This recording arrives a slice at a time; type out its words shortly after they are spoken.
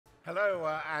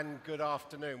Hello and good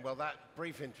afternoon. Well, that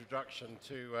brief introduction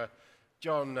to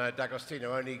John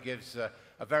D'Agostino only gives a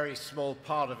very small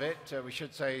part of it. We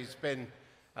should say he's been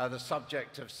the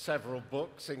subject of several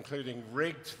books, including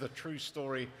Rigged, the true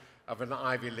story of an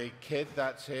Ivy League kid.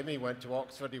 That's him. He went to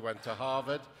Oxford, he went to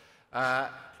Harvard,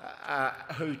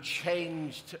 who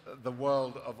changed the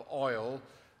world of oil,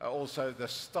 also the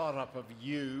startup of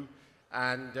You,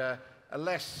 and a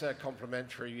less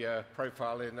complimentary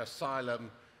profile in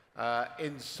Asylum,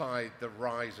 inside the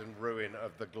rise and ruin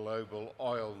of the global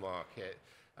oil market.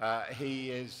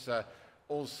 He is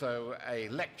also a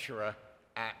lecturer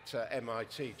at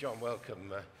MIT. John,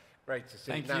 welcome. Great to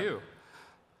see you. Thank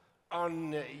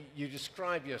you. You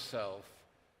describe yourself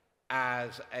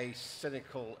as a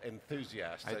cynical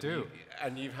enthusiast. I do.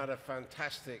 And you've had a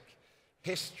fantastic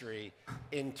history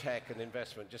in tech and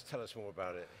investment. Just tell us more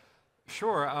about it.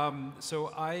 Sure.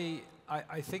 So I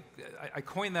think I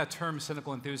coined that term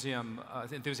cynical enthusiasm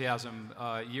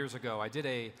years ago. I did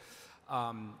a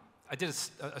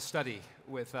study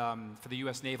with for the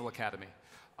U.S. Naval Academy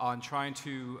on trying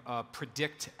to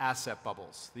predict asset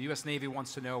bubbles. The U.S. Navy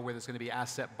wants to know where there's going to be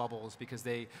asset bubbles because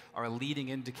they are a leading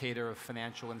indicator of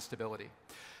financial instability.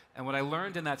 And what I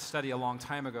learned in that study a long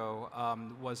time ago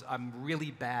was I'm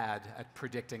really bad at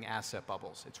predicting asset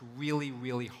bubbles. It's really,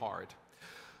 really hard.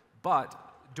 But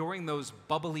during those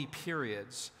bubbly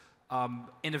periods,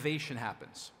 innovation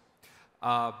happens.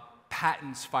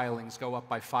 Patents filings go up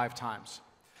by 5 times.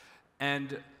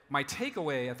 And my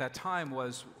takeaway at that time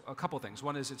was a couple things.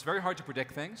 One is it's very hard to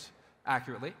predict things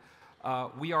accurately.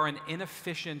 We are an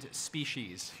inefficient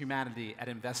species, humanity, at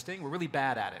investing. We're really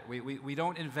bad at it. We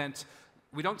don't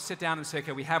sit down and say,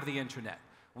 okay, we have the internet.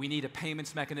 We need a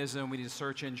payments mechanism, we need a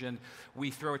search engine.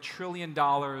 We throw $1 trillion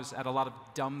at a lot of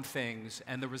dumb things,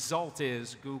 and the result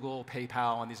is Google,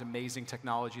 PayPal, and these amazing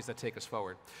technologies that take us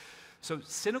forward. So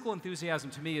cynical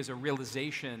enthusiasm to me is a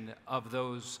realization of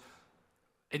those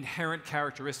inherent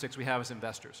characteristics we have as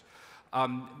investors.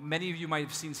 Many of you might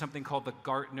have seen something called the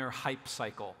Gartner hype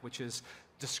cycle, which is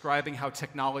describing how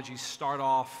technologies start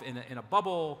off in a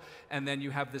bubble, and then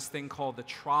you have this thing called the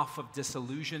trough of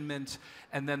disillusionment,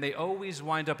 and then they always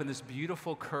wind up in this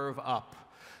beautiful curve up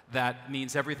that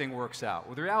means everything works out.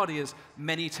 Well, the reality is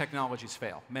many technologies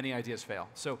fail, many ideas fail.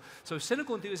 So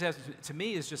cynical enthusiasm to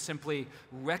me is just simply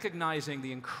recognizing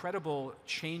the incredible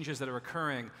changes that are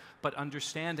occurring, but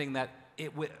understanding that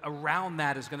around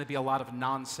that is going to be a lot of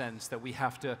nonsense that we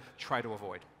have to try to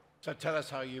avoid. So tell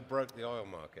us how you broke the oil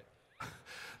market.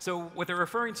 So what they're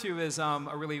referring to is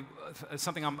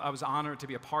something I was honored to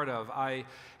be a part of. I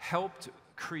helped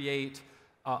create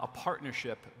a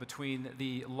partnership between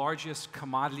the largest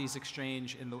commodities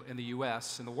exchange in the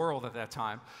U.S., in the world at that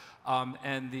time,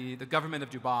 and the government of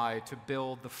Dubai to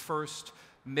build the first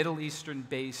Middle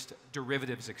Eastern-based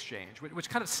derivatives exchange,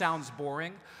 which kind of sounds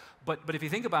boring, but if you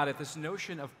think about it, this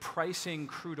notion of pricing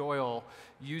crude oil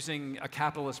using a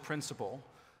capitalist principle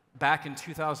back in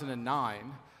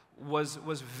 2009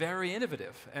 was very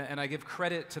innovative, and I give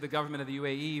credit to the government of the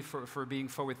UAE for being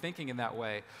forward-thinking in that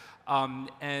way.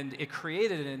 And it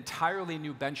created an entirely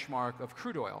new benchmark of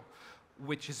crude oil,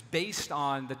 which is based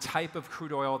on the type of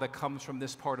crude oil that comes from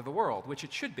this part of the world, which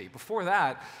it should be. Before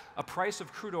that, a price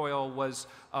of crude oil was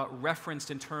referenced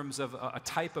in terms of a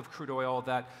type of crude oil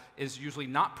that is usually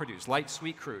not produced, light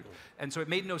sweet crude. And so it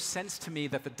made no sense to me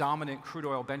that the dominant crude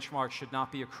oil benchmark should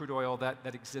not be a crude oil that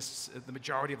exists in the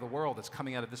majority of the world that's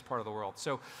coming out of this part of the world.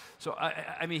 So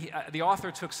I mean, the author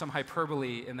took some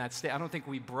hyperbole in that state. I don't think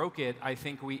we broke it. I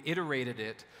think we iterated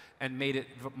it and made it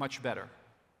much better.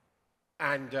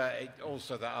 And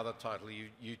also that other title,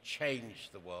 you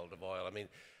changed the world of oil. I mean,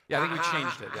 yeah, I think we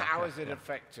changed it. Yeah, how has it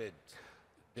affected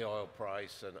the oil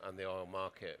price and the oil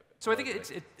market? So I think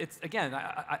it's again,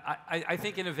 I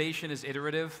think innovation is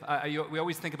iterative. We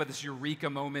always think about this eureka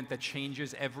moment that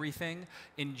changes everything.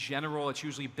 In general, it's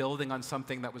usually building on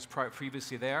something that was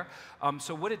previously there.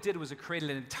 So what it did was it created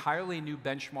an entirely new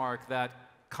benchmark that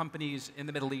companies in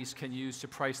the Middle East can use to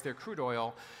price their crude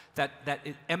oil that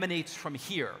it emanates from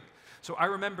here. So I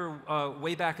remember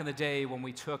way back in the day when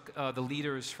we took the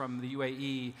leaders from the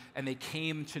UAE and they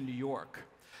came to New York.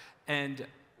 And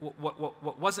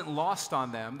what wasn't lost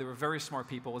on them, they were very smart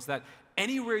people, is that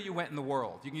anywhere you went in the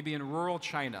world, you can be in rural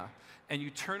China, and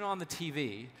you turn on the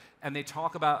TV and they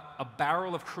talk about a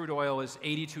barrel of crude oil is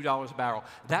 $82 a barrel.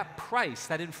 That price,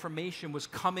 that information was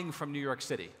coming from New York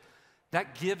City.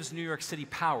 That gives New York City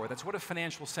power. That's what a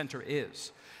financial center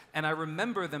is. And I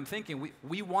remember them thinking,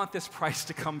 we want this price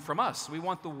to come from us. We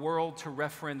want the world to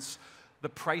reference the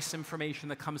price information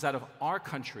that comes out of our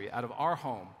country, out of our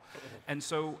home. And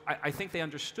so I think they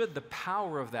understood the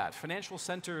power of that. Financial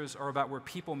centers are about where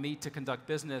people meet to conduct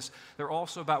business. They're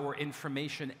also about where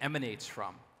information emanates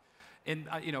from. And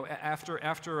you know,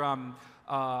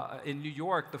 in New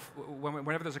York,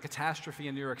 whenever there's a catastrophe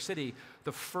in New York City,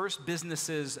 the first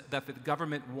businesses that the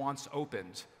government wants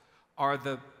opened are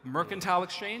the mercantile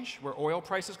exchange, where oil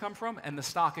prices come from, and the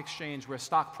stock exchange, where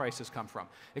stock prices come from.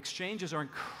 Exchanges are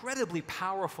incredibly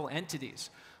powerful entities.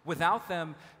 Without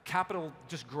them, capital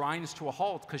just grinds to a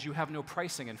halt because you have no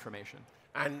pricing information.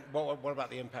 And what about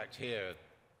the impact here,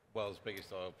 world's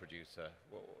biggest oil producer?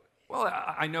 Well,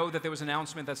 I know that there was an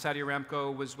announcement that Saudi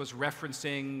Aramco was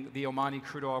referencing the Omani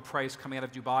crude oil price coming out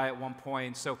of Dubai at one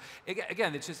point. So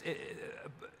again, it's just,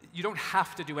 you don't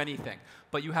have to do anything,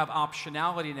 but you have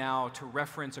optionality now to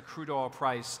reference a crude oil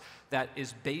price that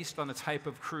is based on the type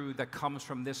of crude that comes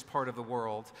from this part of the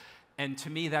world. And to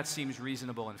me, that seems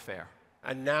reasonable and fair.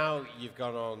 And now you've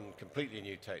gone on completely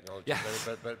new technology, yes.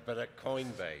 but at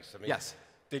Coinbase. I mean, yes.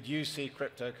 Did you see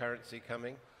cryptocurrency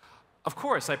coming? Of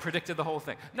course, I predicted the whole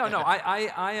thing. No,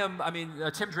 I mean,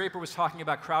 Tim Draper was talking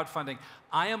about crowdfunding.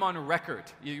 I am on record.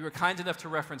 You were kind enough to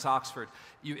reference Oxford.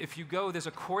 If you go, there's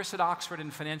a course at Oxford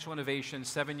in financial innovation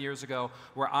 7 years ago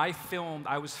where I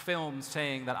was filmed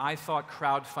saying that I thought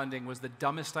crowdfunding was the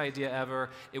dumbest idea ever.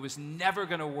 It was never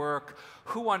going to work.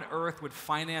 Who on earth would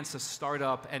finance a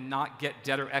startup and not get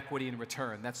debtor equity in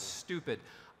return? That's stupid.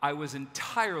 I was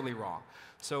entirely wrong.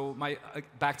 So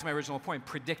back to my original point,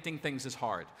 predicting things is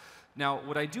hard. Now,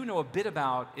 what I do know a bit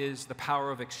about is the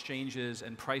power of exchanges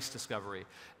and price discovery.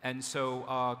 And so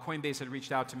Coinbase had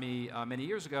reached out to me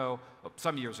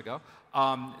some years ago,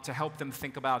 to help them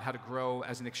think about how to grow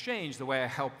as an exchange the way I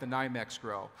helped the NYMEX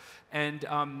grow. And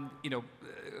you know,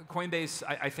 Coinbase,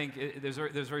 I think there's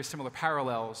very similar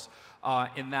parallels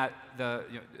in that the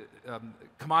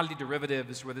commodity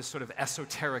derivatives were this sort of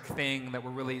esoteric thing that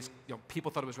were really,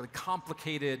 people thought it was really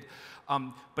complicated,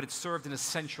 but it served an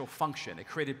essential function. It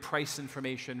created price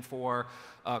information for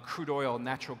crude oil,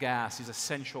 natural gas, these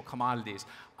essential commodities.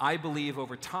 I believe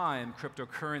over time,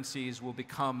 cryptocurrencies will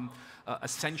become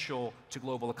essential to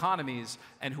global economies,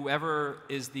 and whoever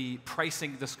is the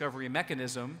pricing discovery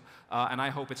mechanism, and I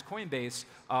hope it's Coinbase,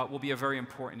 will be a very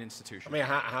important institution. I mean,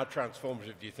 how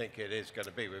transformative do you think it is going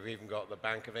to be? We've even got the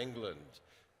Bank of England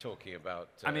talking about...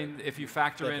 I mean, if you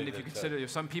factor in, if you consider,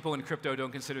 some people in crypto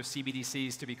don't consider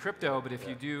CBDCs to be crypto, but if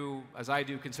you do, as I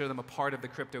do, consider them a part of the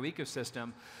crypto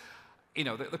ecosystem, you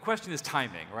know, the question is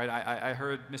timing, right? I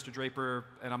heard Mr. Draper,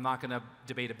 and I'm not going to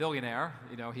debate a billionaire.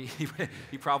 You know,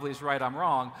 he probably is right. I'm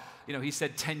wrong. You know, he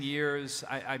said 10 years.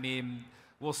 I mean,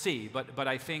 we'll see. But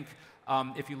I think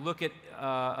if you look at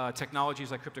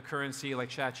technologies like cryptocurrency, like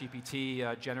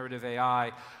ChatGPT, generative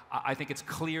AI, I think it's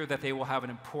clear that they will have an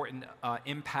important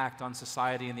impact on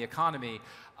society and the economy.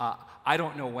 I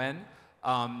don't know when.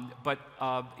 But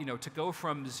you know, to go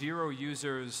from 0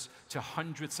 users to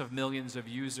hundreds of millions of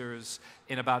users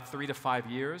in about 3 to 5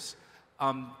 years,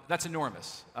 that's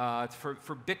enormous.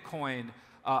 For Bitcoin,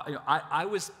 you know, I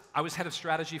was head of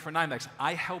strategy for NYMEX.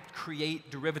 I helped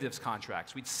create derivatives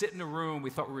contracts. We'd sit in a room.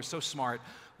 We thought we were so smart.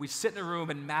 We'd sit in a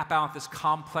room and map out this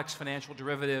complex financial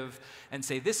derivative and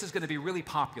say, this is going to be really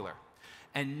popular.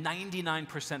 And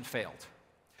 99% failed.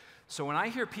 So when I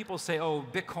hear people say, oh,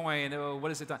 Bitcoin, oh, what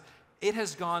has it done? It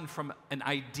has gone from an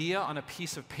idea on a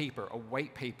piece of paper, a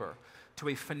white paper, to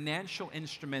a financial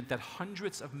instrument that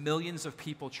hundreds of millions of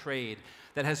people trade,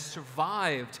 that has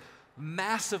survived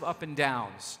massive up and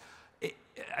downs.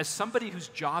 As somebody whose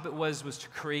job it was to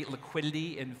create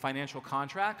liquidity in financial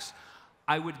contracts,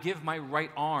 I would give my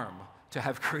right arm to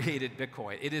have created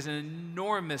Bitcoin. It is an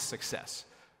enormous success.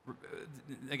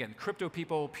 Again, crypto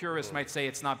people, purists might say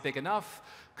it's not big enough.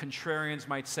 Contrarians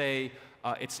might say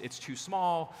it's too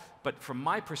small. But from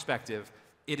my perspective,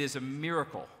 it is a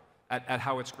miracle at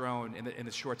how it's grown in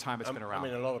the short time it's been around. I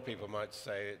mean, a lot of people might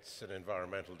say it's an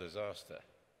environmental disaster.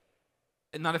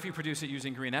 And not if you produce it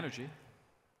using green energy.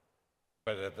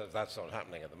 But that's not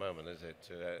happening at the moment, is it,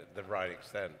 to the right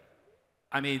extent?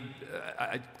 I mean,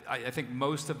 I think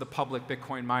most of the public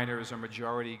Bitcoin miners are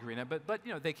majority green, but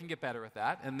you know, they can get better at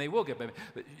that, and they will get better.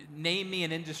 But name me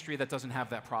an industry that doesn't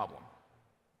have that problem.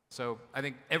 So I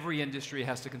think every industry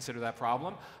has to consider that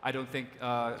problem. I don't think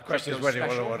the question is whether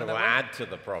you want to add to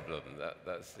the problem.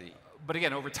 That's the. But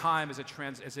again, over time, as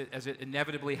it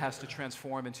inevitably has to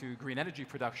transform into green energy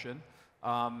production,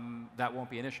 that won't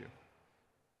be an issue.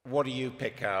 What do you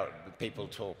pick out? People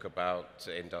talk about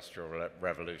Industrial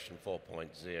Revolution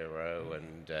 4.0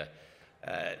 and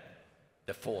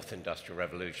the fourth Industrial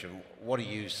Revolution. What do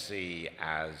you see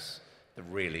as the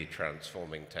really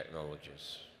transforming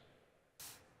technologies?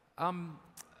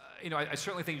 You know, I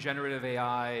certainly think generative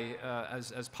AI,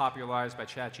 as popularized by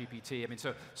ChatGPT. I mean,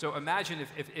 so imagine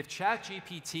if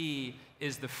ChatGPT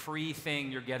is the free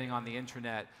thing you're getting on the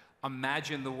internet,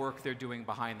 imagine the work they're doing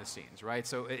behind the scenes, right?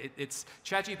 So it's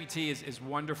ChatGPT is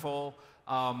wonderful.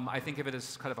 I think of it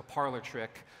as kind of a parlor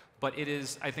trick, but it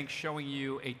is, I think, showing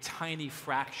you a tiny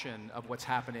fraction of what's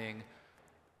happening.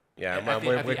 Yeah, at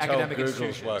we're the told academic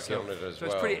Google's working on it as so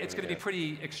well. it's going to be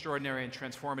pretty extraordinary and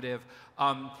transformative.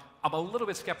 I'm a little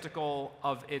bit skeptical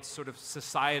of its sort of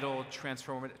societal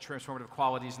transformative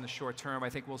qualities in the short term. I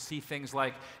think we'll see things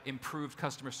like improved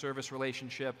customer service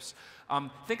relationships.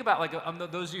 Think about like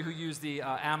those of you who use the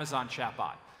Amazon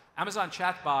chatbot. Amazon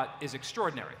chatbot is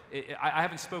extraordinary. I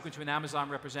haven't spoken to an Amazon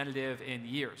representative in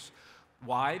years.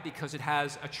 Why? Because it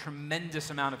has a tremendous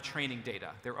amount of training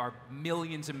data. There are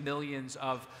millions and millions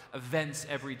of events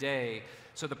every day.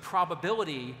 So the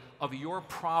probability of your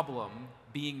problem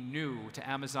being new to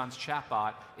Amazon's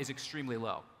chatbot is extremely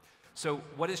low. So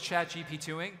what is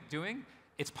ChatGPT doing?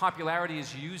 Its popularity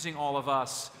is using all of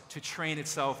us to train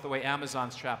itself the way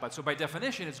Amazon's chatbot. So by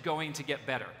definition, it's going to get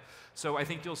better. So I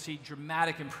think you'll see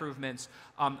dramatic improvements.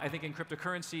 I think in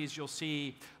cryptocurrencies, you'll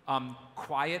see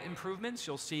quiet improvements.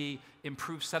 You'll see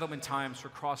improved settlement times for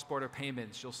cross-border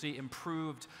payments. You'll see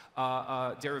improved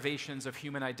derivations of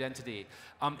human identity.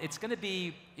 It's going to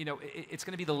be, you know, it's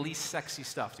going to be the least sexy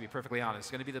stuff, to be perfectly honest.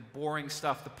 It's going to be the boring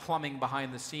stuff, the plumbing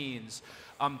behind the scenes.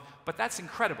 But that's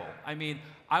incredible. I mean,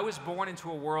 I was born into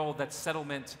a world that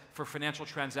settlement for financial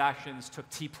transactions took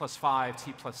T+5,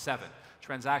 T+7.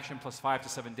 Transaction plus 5 to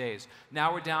 7 days.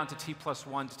 Now we're down to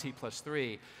T+1 to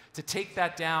T+3. To take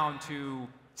that down to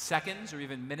seconds or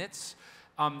even minutes,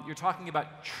 you're talking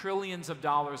about trillions of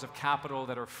dollars of capital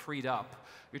that are freed up.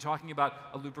 You're talking about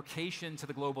a lubrication to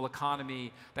the global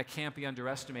economy that can't be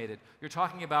underestimated. You're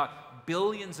talking about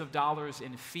billions of dollars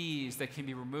in fees that can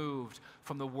be removed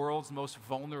from the world's most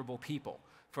vulnerable people,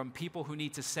 from people who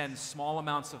need to send small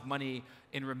amounts of money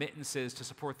in remittances to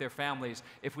support their families.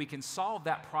 If we can solve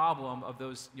that problem of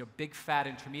those, you know, big fat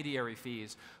intermediary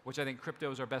fees, which I think crypto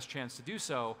is our best chance to do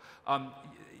so,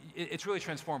 it's really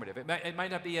transformative. It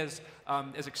might not be as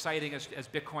exciting as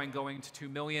Bitcoin going to 2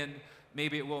 million.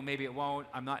 Maybe it will, maybe it won't.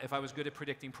 If I was good at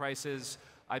predicting prices,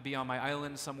 I'd be on my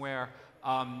island somewhere.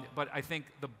 But I think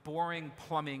the boring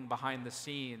plumbing behind the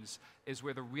scenes is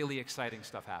where the really exciting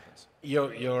stuff happens.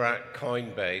 You're at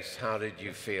Coinbase. How did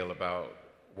you feel about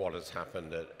what has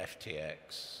happened at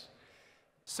FTX?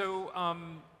 So,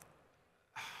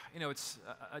 you know, it's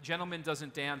a gentleman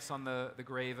doesn't dance on the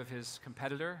grave of his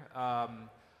competitor.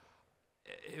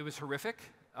 It was horrific.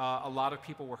 A lot of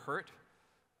people were hurt.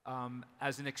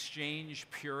 As an exchange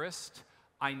purist,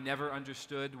 I never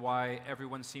understood why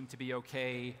everyone seemed to be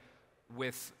okay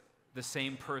with the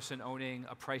same person owning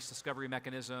a price discovery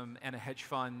mechanism and a hedge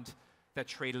fund that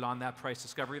traded on that price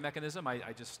discovery mechanism.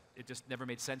 It just never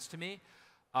made sense to me.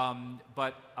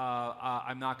 But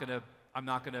I'm not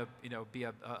gonna, you know, be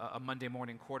a Monday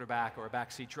morning quarterback or a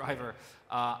backseat driver.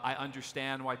 I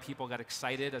understand why people got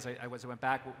excited as I went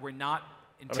back. We're not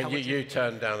intelligent. I mean, you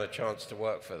turned down a chance to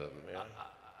work for them. Yeah?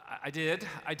 I did.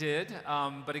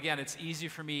 But again, it's easy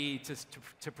for me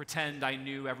to pretend I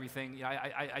knew everything. You know,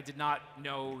 I did not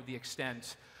know the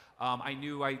extent. I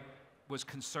knew I was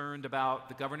concerned about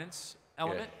the governance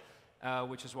element,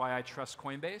 which is why I trust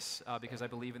Coinbase, because I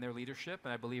believe in their leadership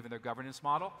and I believe in their governance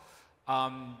model.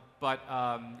 But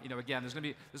you know, again, there's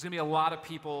going to be a lot of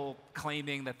people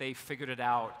claiming that they figured it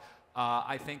out.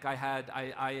 I think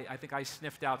I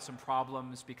sniffed out some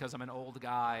problems because I'm an old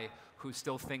guy who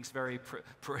still thinks very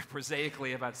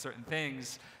prosaically about certain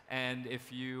things. And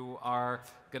if you are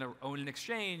going to own an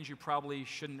exchange, you probably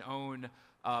shouldn't own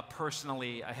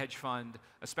personally a hedge fund,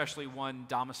 especially one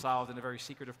domiciled in a very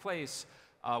secretive place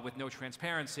with no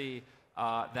transparency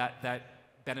that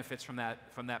benefits from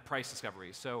that price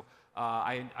discovery. So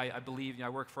I believe, you know, I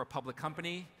work for a public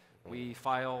company. We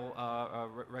file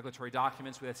regulatory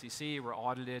documents with SEC. We're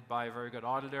audited by a very good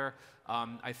auditor.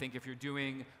 I think if you're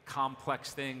doing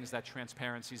complex things, that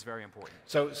transparency is very important.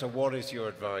 So what is your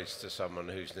advice to someone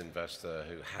who's an investor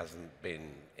who hasn't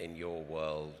been in your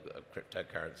world of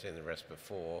cryptocurrency and the rest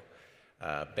before,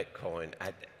 Bitcoin?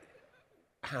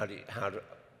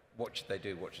 What should they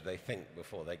do? What should they think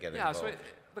before they get involved? So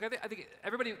look, I think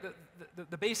everybody,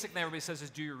 the basic thing everybody says is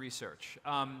do your research.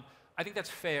 I think that's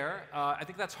fair. I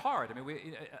think that's hard. I mean,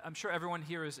 I'm sure everyone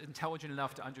here is intelligent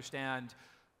enough to understand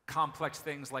complex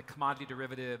things like commodity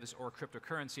derivatives or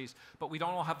cryptocurrencies, but we don't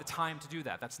all have the time to do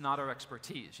that. That's not our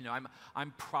expertise. You know,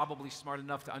 I'm probably smart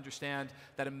enough to understand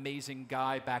that amazing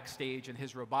guy backstage and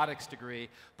his robotics degree,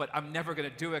 but I'm never going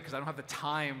to do it because I don't have the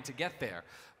time to get there.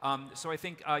 So I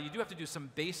think you do have to do some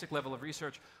basic level of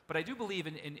research, but I do believe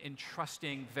in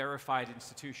trusting verified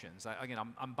institutions. Again,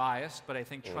 I'm biased, but I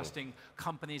think trusting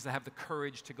companies that have the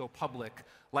courage to go public,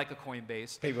 like a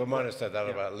Coinbase. People might have said that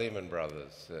about Lehman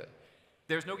Brothers.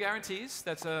 There's no guarantees.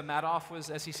 That's Madoff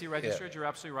was SEC registered. You're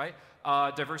absolutely right.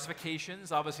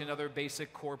 Diversification's obviously another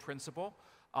basic core principle.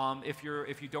 If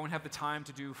you don't have the time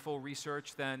to do full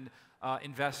research, then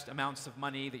invest amounts of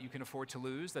money that you can afford to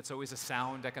lose. That's always a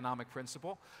sound economic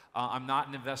principle. I'm not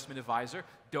an investment advisor.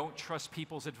 Don't trust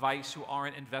people's advice who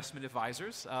aren't investment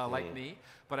advisors like me.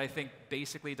 But I think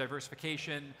basically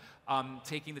diversification,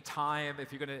 taking the time,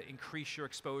 if you're going to increase your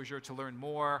exposure to learn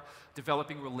more,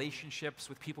 developing relationships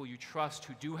with people you trust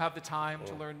who do have the time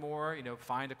to learn more, you know,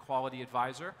 find a quality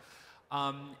advisor.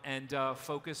 And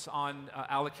focus on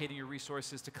allocating your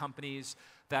resources to companies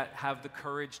that have the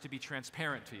courage to be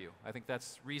transparent to you. I think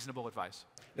that's reasonable advice.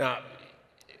 Now,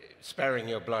 sparing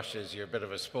your blushes, you're a bit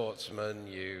of a sportsman.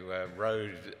 You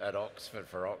rode at Oxford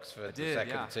for Oxford, the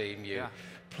second team. You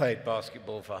played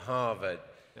basketball for Harvard.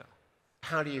 Yeah.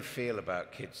 How do you feel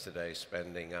about kids today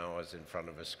spending hours in front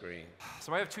of a screen?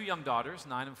 So I have 2 young daughters,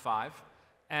 9 and 5,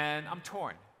 and I'm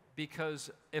torn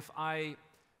because I'd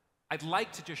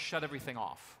like to just shut everything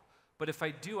off, but if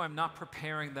I do, I'm not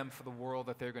preparing them for the world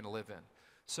that they're going to live in.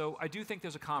 So I do think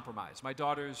there's a compromise. My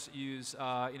daughters use,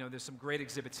 you know, there's some great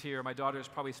exhibits here. My daughters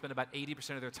probably spend about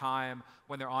 80% of their time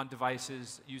when they're on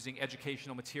devices using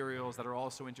educational materials that are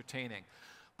also entertaining.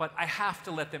 But I have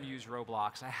to let them use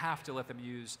Roblox. I have to let them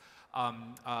use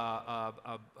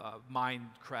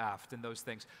Minecraft and those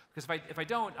things. Because if I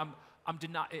don't,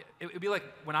 it would be like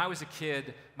when I was a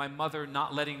kid, my mother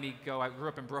not letting me go. I grew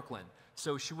up in Brooklyn.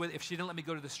 So if she didn't let me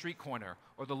go to the street corner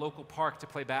or the local park to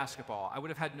play basketball, I would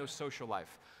have had no social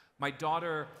life. My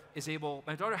daughter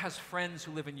has friends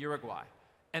who live in Uruguay.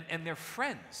 And they're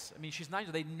friends. I mean, she's 9,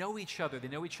 they know each other. They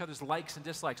know each other's likes and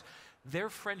dislikes. Their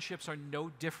friendships are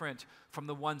no different from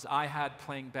the ones I had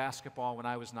playing basketball when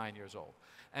I was 9 years old.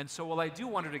 And so while I do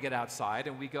want her to get outside,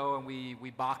 and we go and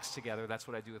we box together, that's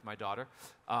what I do with my daughter.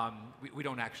 We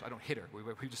don't actually, I don't hit her.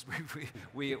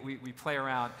 We play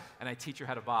around, and I teach her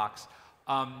how to box.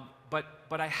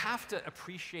 But I have to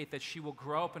appreciate that she will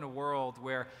grow up in a world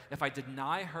where if I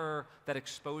deny her that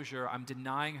exposure, I'm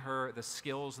denying her the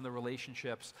skills and the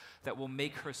relationships that will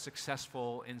make her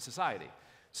successful in society.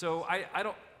 So I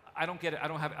don't get it. I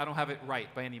don't have it right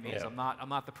by any means. Yeah. I'm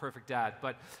not the perfect dad,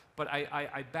 but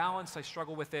I balance. I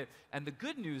struggle with it. And the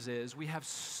good news is we have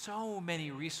so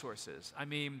many resources. I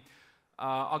mean,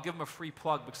 I'll give them a free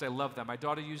plug because I love them. My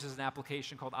daughter uses an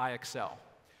application called iExcel,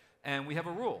 and we have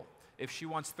a rule. If she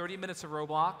wants 30 minutes of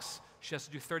Roblox, she has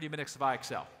to do 30 minutes of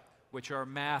iExcel, which are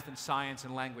math and science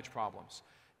and language problems.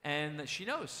 And she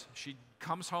knows. She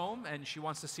comes home and she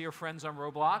wants to see her friends on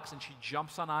Roblox, and she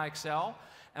jumps on iExcel.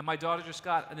 And my daughter just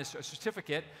got a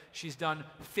certificate. She's done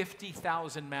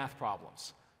 50,000 math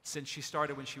problems since she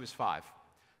started when she was 5.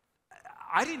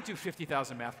 I didn't do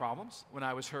 50,000 math problems when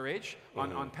I was her age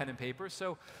on pen and paper.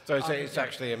 So it's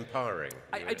actually empowering.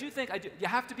 I do think you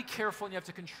have to be careful and you have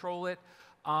to control it.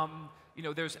 You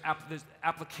know, there's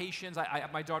applications.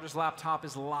 My daughter's laptop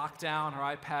is locked down.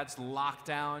 Her iPad's locked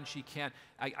down. She can't.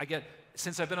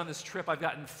 Since I've been on this trip, I've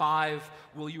gotten 5.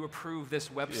 Will you approve this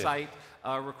website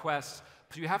requests?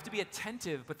 So you have to be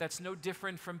attentive, but that's no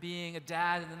different from being a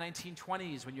dad in the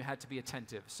 1920s when you had to be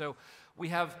attentive. So we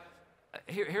have.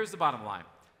 Here's the bottom line.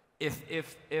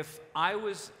 If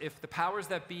the powers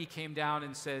that be came down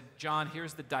and said, John,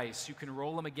 here's the dice. You can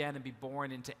roll them again and be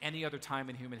born into any other time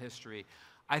in human history,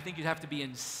 I think you'd have to be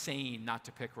insane not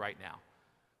to pick right now.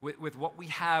 With what we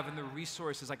have and the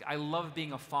resources, like I love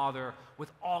being a father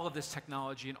with all of this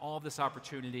technology and all of this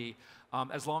opportunity,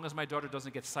 as long as my daughter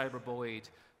doesn't get cyberbullied,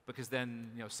 because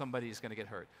then somebody's going to get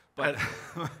hurt. But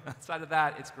outside of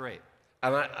that, it's great.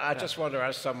 And I just wonder,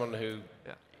 as someone who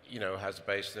has a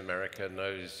base in America,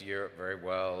 knows Europe very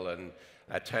well, and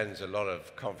attends a lot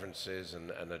of conferences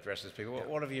and addresses people,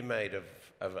 what have you made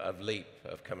of leap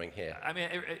of coming here? I mean,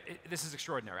 this is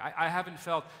extraordinary. I haven't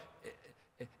felt.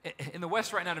 In the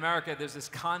West right now in America, there's this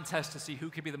contest to see who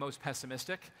could be the most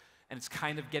pessimistic, and it's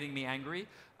kind of getting me angry.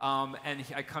 And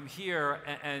I come here,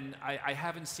 and I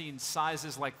haven't seen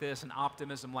sizes like this and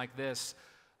optimism like this,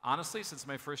 honestly, since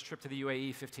my first trip to the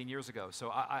UAE 15 years ago. So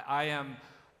I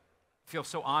feel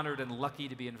so honored and lucky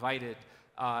to be invited,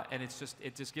 and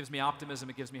it just gives me optimism.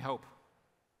 It gives me hope.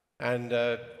 And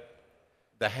the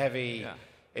heavy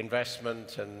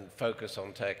investment and focus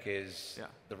on tech is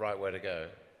the right way to go.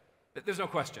 There's no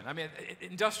question. I mean,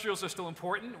 industrials are still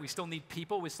important. We still need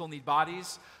people. We still need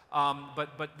bodies.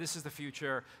 But this is the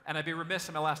future. And I'd be remiss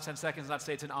in my last 10 seconds not to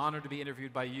say it's an honor to be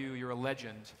interviewed by you. You're a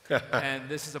legend. And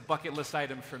this is a bucket list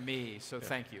item for me. So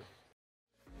thank you.